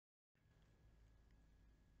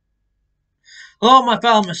Hello, my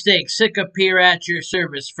fellow mistakes. Sick up here at your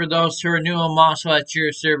service. For those who are new, I'm also at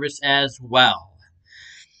your service as well.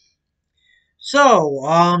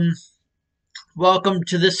 So, welcome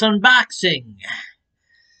to this unboxing.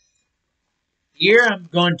 Here, I'm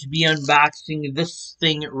going to be unboxing this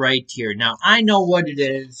thing right here. Now, I know what it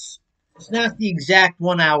is. It's not the exact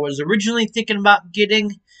one I was originally thinking about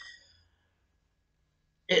getting.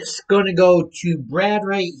 It's going to go to Brad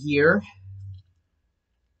right here.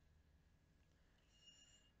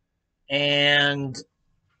 And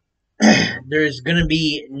there's going to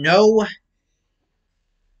be no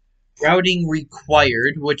routing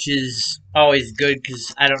required, which is always good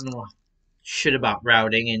because I don't know shit about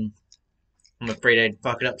routing and I'm afraid I'd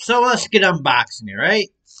fuck it up. So let's get unboxing it, right?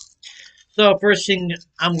 So first thing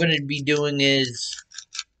I'm going to be doing is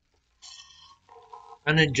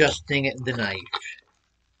unadjusting the knife.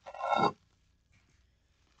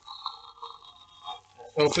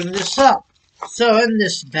 Let's open this up. So in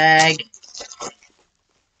this bag,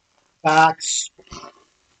 box,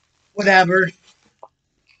 whatever.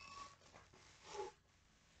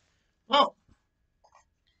 Oh,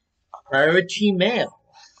 priority mail.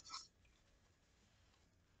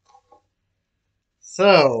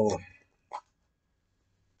 So,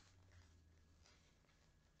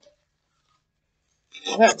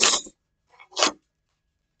 that's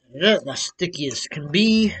it, as sticky as can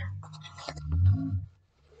be.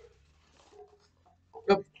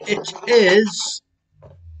 It is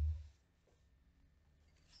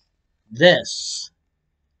this.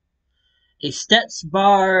 A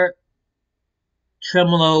stetsbar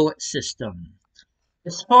tremolo system.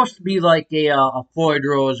 It's supposed to be like a Floyd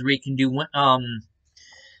Rose where you can do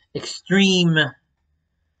extreme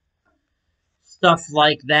stuff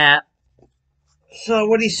like that. So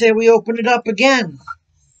what do you say we open it up again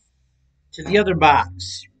to the other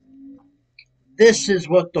box? This is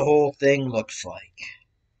what the whole thing looks like.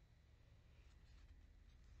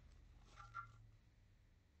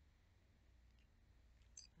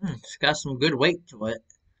 It's got some good weight to it.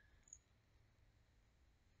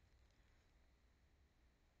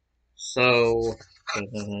 So,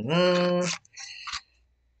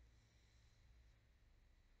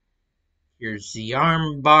 here's the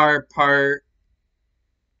arm bar part.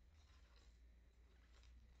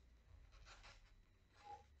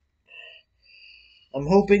 I'm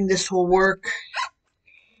hoping this will work.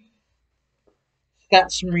 It's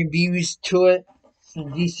got some reviews to it.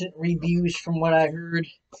 Some decent reviews from what I heard,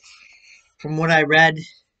 from what I read.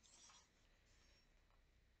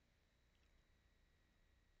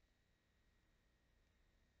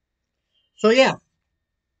 So yeah,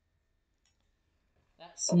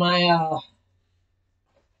 that's my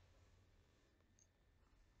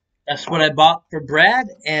that's what I bought for Brad,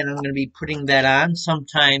 and I'm gonna be putting that on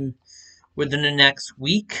sometime within the next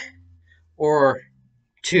week or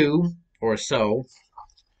two or so,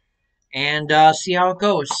 and see how it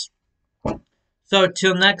goes. So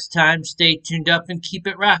till next time, stay tuned up and keep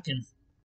it rocking.